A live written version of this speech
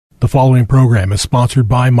The following program is sponsored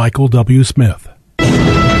by Michael W. Smith. The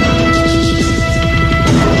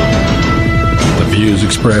views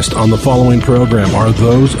expressed on the following program are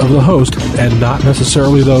those of the host and not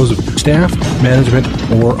necessarily those of staff, management,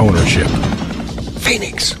 or ownership.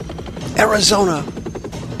 Phoenix, Arizona.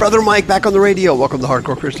 Brother Mike back on the radio. Welcome to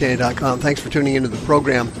HardcoreChristianity.com. Thanks for tuning into the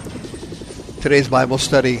program. Today's Bible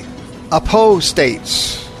study,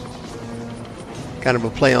 apostates. Kind of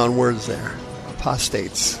a play on words there.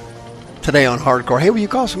 Apostates. Today on Hardcore. Hey, will you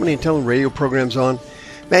call somebody and tell them radio program's on?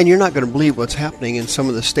 Man, you're not going to believe what's happening in some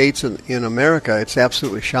of the states in America. It's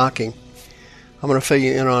absolutely shocking. I'm going to fill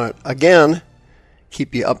you in on it again.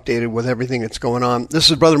 Keep you updated with everything that's going on.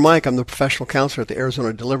 This is Brother Mike. I'm the professional counselor at the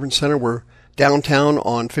Arizona Deliverance Center. We're downtown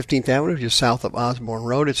on 15th Avenue, just south of Osborne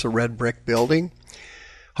Road. It's a red brick building.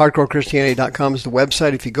 HardcoreChristianity.com is the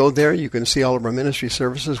website. If you go there, you can see all of our ministry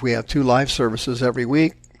services. We have 2 live services every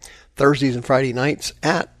week, Thursdays and Friday nights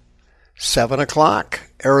at 7 o'clock,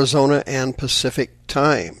 Arizona and Pacific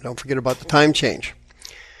time. Don't forget about the time change.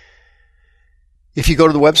 If you go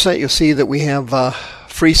to the website, you'll see that we have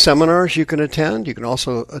free seminars you can attend. You can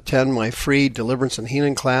also attend my free deliverance and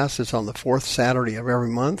healing class. It's on the 4th Saturday of every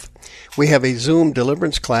month. We have a Zoom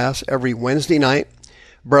deliverance class every Wednesday night.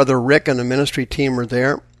 Brother Rick and the ministry team are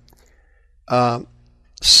there.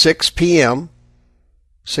 6 p.m.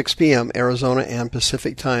 Arizona and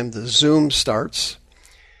Pacific time. The Zoom starts.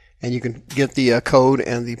 And you can get the code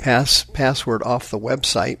and the password off the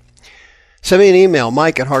website. Send me an email,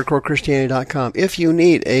 mike@hardcorechristianity.com. If you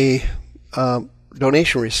need a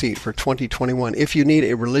donation receipt for 2021, if you need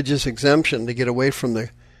a religious exemption to get away from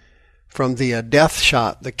the death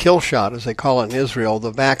shot, the kill shot, as they call it in Israel,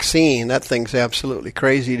 the vaccine, that thing's absolutely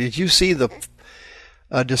crazy. Did you see the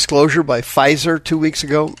disclosure by Pfizer 2 weeks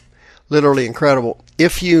ago? Literally incredible.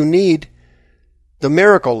 If you need the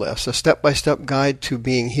Miracle List, a step-by-step guide to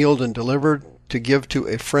being healed and delivered, to give to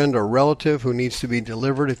a friend or relative who needs to be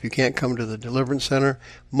delivered if you can't come to the Deliverance Center,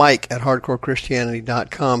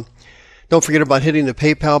 mike@hardcorechristianity.com. Don't forget about hitting the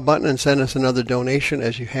PayPal button and send us another donation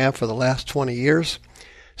as you have for the last 20 years.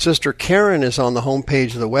 Sister Karen is on the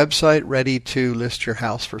homepage of the website, ready to list your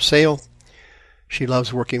house for sale. She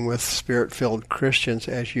loves working with Spirit-filled Christians,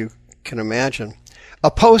 as you can imagine.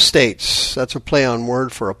 Apostates, that's a play on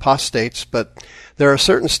word for apostates, but there are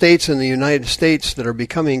certain states in the United States that are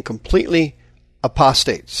becoming completely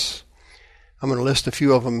apostates. I'm going to list a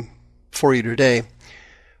few of them for you today.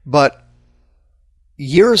 But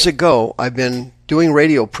years ago, I've been doing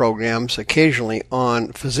radio programs occasionally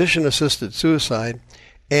on physician-assisted suicide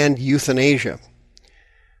and euthanasia.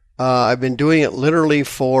 I've been doing it literally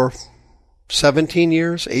for 17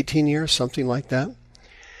 years, 18 years, something like that.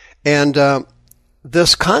 And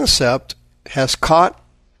this concept has caught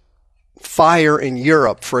fire in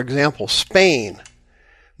Europe. For example, Spain,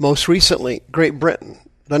 most recently Great Britain,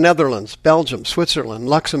 the Netherlands, Belgium, Switzerland,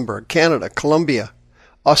 Luxembourg, Canada, Colombia,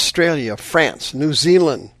 Australia, France, New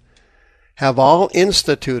Zealand have all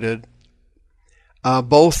instituted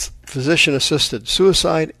both physician-assisted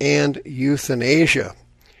suicide and euthanasia.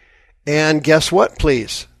 And guess what,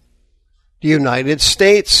 please? The United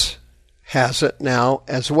States has it now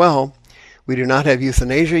as well. We do not have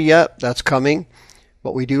euthanasia yet. That's coming.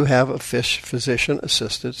 But we do have a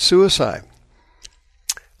physician-assisted suicide.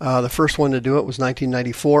 The first one to do it was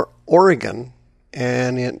 1994, Oregon.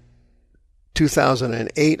 And in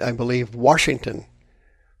 2008, I believe, Washington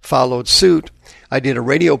followed suit. I did a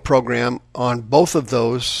radio program on both of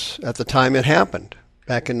those at the time it happened,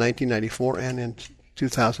 back in 1994 and in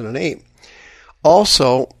 2008.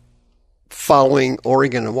 Also, following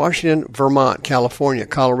Oregon and Washington, Vermont, California,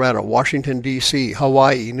 Colorado, Washington, D.C.,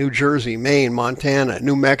 Hawaii, New Jersey, Maine, Montana,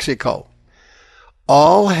 New Mexico,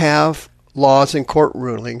 all have laws and court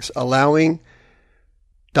rulings allowing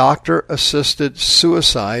doctor-assisted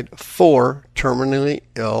suicide for terminally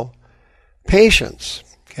ill patients.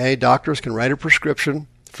 Okay, doctors can write a prescription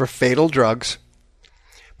for fatal drugs,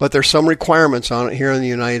 but there's some requirements on it here in the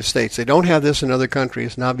United States. They don't have this in other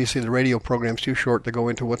countries, and obviously the radio program's too short to go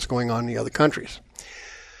into what's going on in the other countries.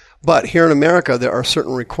 But here in America, there are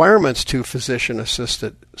certain requirements to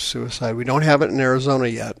physician-assisted suicide. We don't have it in Arizona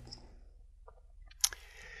yet.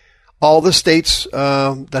 All the states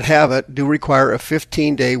that have it do require a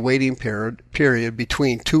 15-day waiting period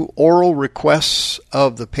between 2 oral requests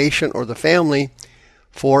of the patient or the family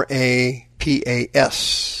for a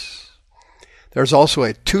PAS. There's also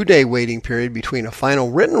a 2-day waiting period between a final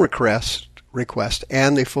written request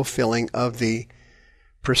and the fulfilling of the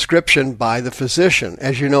prescription by the physician.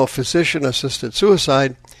 As you know, physician-assisted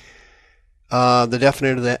suicide,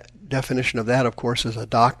 the definition of that, of course, is a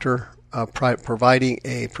doctor providing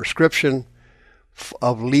a prescription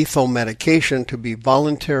of lethal medication to be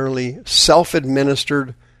voluntarily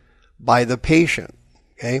self-administered by the patient.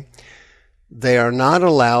 Okay? They are not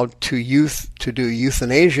allowed to do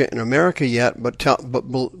euthanasia in America yet,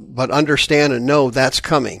 but understand and know that's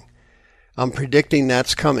coming. I'm predicting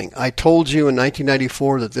that's coming. I told you in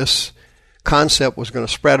 1994 that this concept was going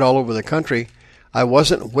to spread all over the country. I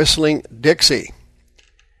wasn't whistling Dixie.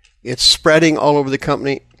 It's spreading all over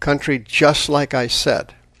the country just like I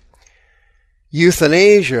said.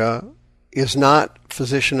 Euthanasia is not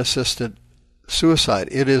physician-assisted suicide.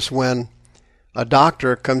 It is when a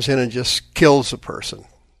doctor comes in and just kills a person.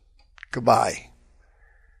 Goodbye.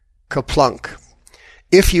 Kaplunk.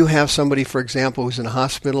 If you have somebody, for example, who's in a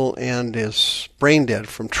hospital and is brain dead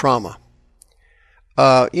from trauma,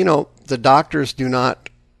 the doctors do not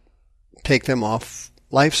take them off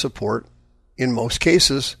life support in most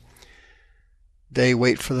cases. They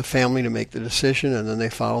wait for the family to make the decision, and then they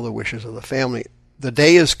follow the wishes of the family. The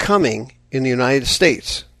day is coming in the United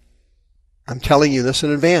States. I'm telling you this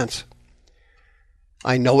in advance.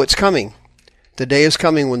 I know it's coming. The day is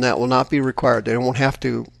coming when that will not be required. They won't have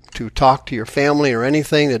to talk to your family or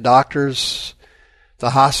anything. The doctors, the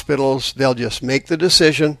hospitals, they'll just make the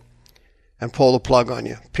decision and pull the plug on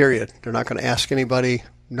you, period. They're not going to ask anybody,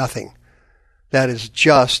 nothing. That is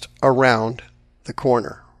just around the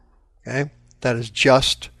corner. Okay? That is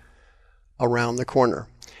just around the corner.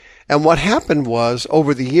 And what happened was,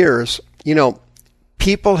 over the years,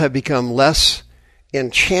 people have become less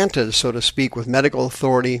enchanted, so to speak, with medical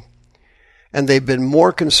authority, and they've been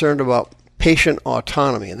more concerned about patient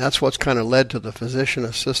autonomy, and that's what's kind of led to the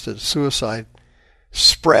physician-assisted suicide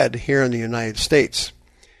spread here in the United States.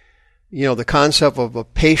 The concept of a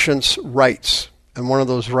patient's rights, and one of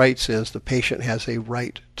those rights is the patient has a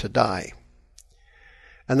right to die.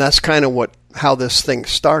 And that's kind of how this thing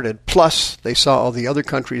started. Plus, they saw all the other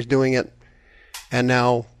countries doing it, and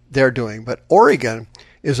now they're doing. But Oregon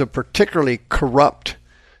is a particularly corrupt,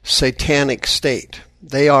 satanic state.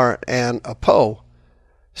 They are an Apo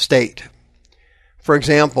state. For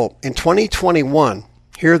example, in 2021,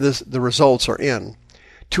 here the results are in.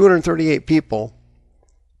 238 people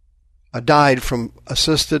died from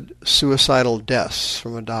assisted suicidal deaths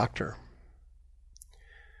from a doctor.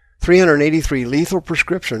 383 lethal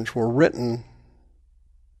prescriptions were written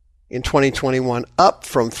in 2021, up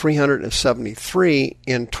from 373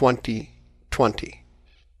 in 2020.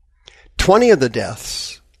 20 of the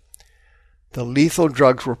deaths, the lethal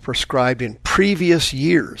drugs were prescribed in previous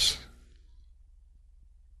years.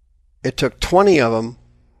 It took 20 of them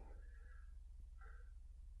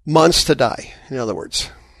months to die, in other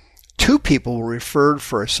words. 2 people were referred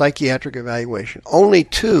for a psychiatric evaluation. Only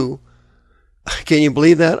 2, can you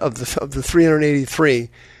believe that, of the 383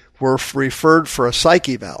 were referred for a psych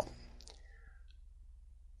eval.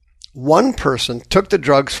 1 person took the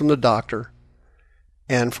drugs from the doctor,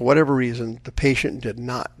 and for whatever reason, the patient did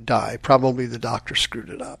not die. Probably the doctor screwed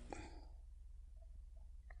it up.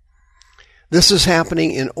 This is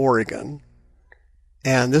happening in Oregon,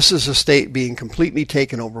 and this is a state being completely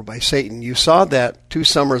taken over by Satan. You saw that 2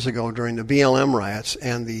 summers ago during the BLM riots,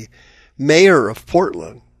 and the mayor of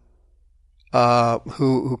Portland,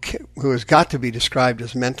 who has got to be described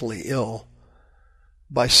as mentally ill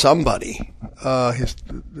by somebody. The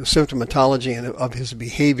symptomatology of his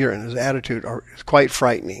behavior and his attitude is quite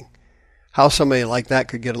frightening. How somebody like that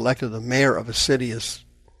could get elected the mayor of a city is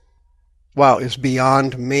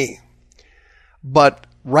beyond me. But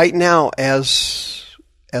right now, as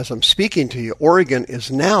I'm speaking to you, Oregon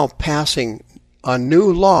is now passing a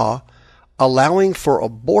new law allowing for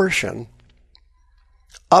abortion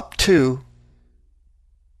up to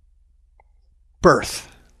birth.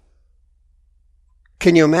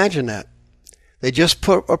 Can you imagine that? They just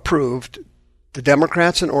approved, the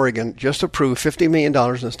Democrats in Oregon just approved $50 million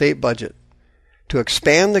in the state budget to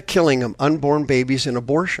expand the killing of unborn babies in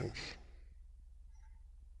abortion.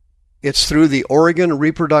 It's through the Oregon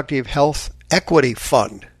Reproductive Health Equity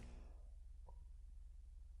Fund.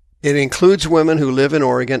 It includes women who live in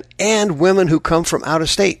Oregon and women who come from out of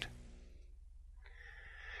state.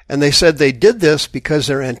 And they said they did this because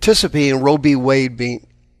they're anticipating Roe v. Wade being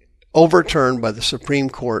overturned by the Supreme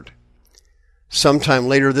Court sometime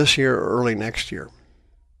later this year or early next year.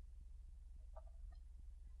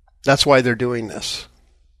 That's why they're doing this.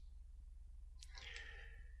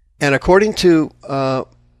 And according to a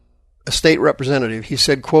state representative, he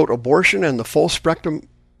said, quote, abortion and the full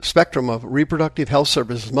spectrum of reproductive health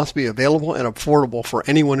services must be available and affordable for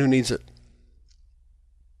anyone who needs it.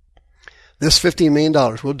 This $15 million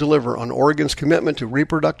will deliver on Oregon's commitment to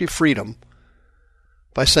reproductive freedom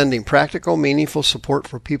by sending practical, meaningful support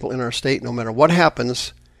for people in our state, no matter what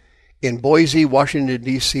happens in Boise, Washington,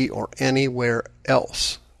 D.C., or anywhere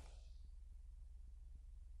else.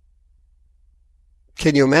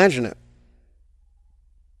 Can you imagine it?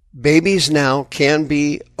 Babies now can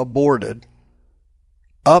be aborted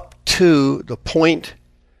up to the point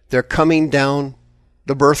they're coming down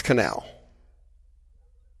the birth canal.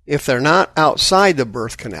 If they're not outside the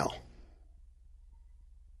birth canal,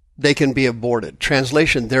 they can be aborted.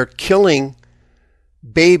 Translation, they're killing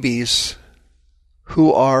babies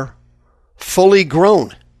who are fully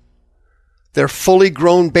grown. They're fully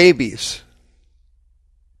grown babies.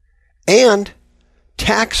 And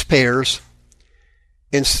taxpayers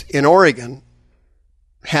in Oregon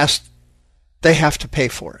they have to pay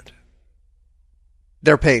for it.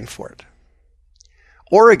 They're paying for it.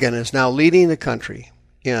 Oregon is now leading the country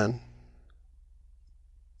in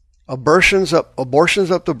abortions up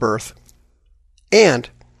to birth and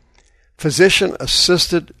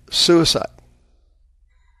physician-assisted suicide.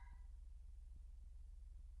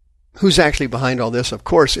 Who's actually behind all this? Of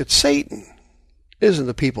course, it's Satan. It isn't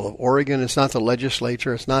the people of Oregon. It's not the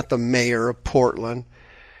legislature. It's not the mayor of Portland.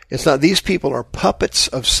 It's not. These people are puppets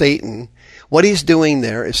of Satan. What he's doing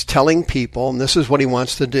there is telling people, and this is what he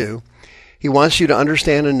wants to do, he wants you to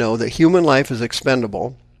understand and know that human life is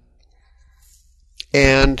expendable,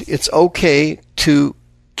 and it's okay to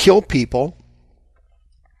kill people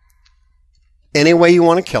any way you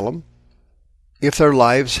want to kill them if their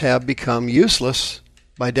lives have become useless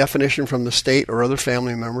by definition from the state or other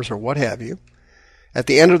family members or what have you, at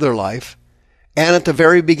the end of their life and at the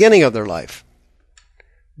very beginning of their life,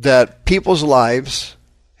 that people's lives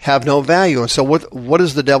have no value. And so what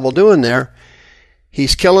is the devil doing there?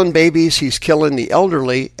 He's killing babies, he's killing the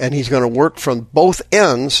elderly, and he's going to work from both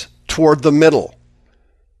ends toward the middle.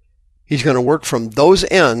 He's going to work from those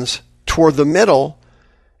ends toward the middle,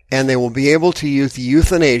 and they will be able to use the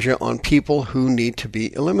euthanasia on people who need to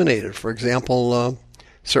be eliminated. For example,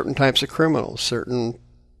 certain types of criminals, certain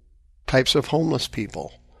types of homeless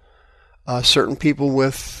people, certain people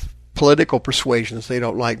with political persuasions they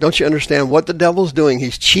don't like. Don't you understand what the devil's doing?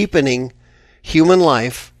 He's cheapening human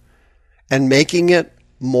life and making it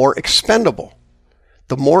more expendable.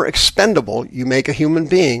 The more expendable you make a human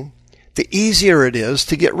being, the easier it is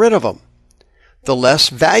to get rid of them. The less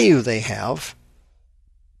value they have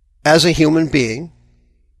as a human being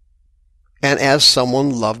and as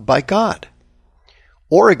someone loved by God.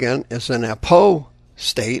 Oregon is an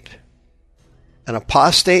apostate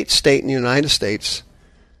state in the United States.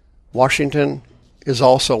 Washington is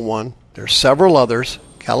also one. There's several others,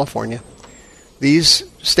 California. These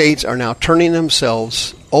states are now turning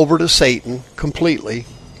themselves over to Satan completely.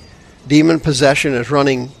 Demon possession is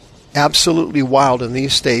running absolutely wild in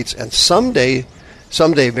these states, and someday,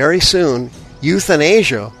 very soon,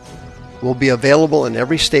 euthanasia will be available in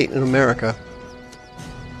every state in America,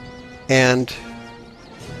 and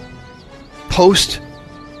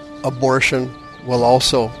post-abortion will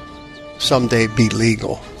also someday be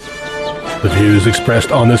legal. The views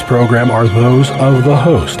expressed on this program are those of the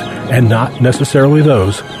host and not necessarily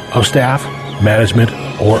those of staff, management,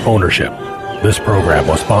 or ownership. This program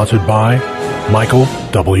was sponsored by Michael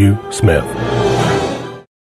W. Smith.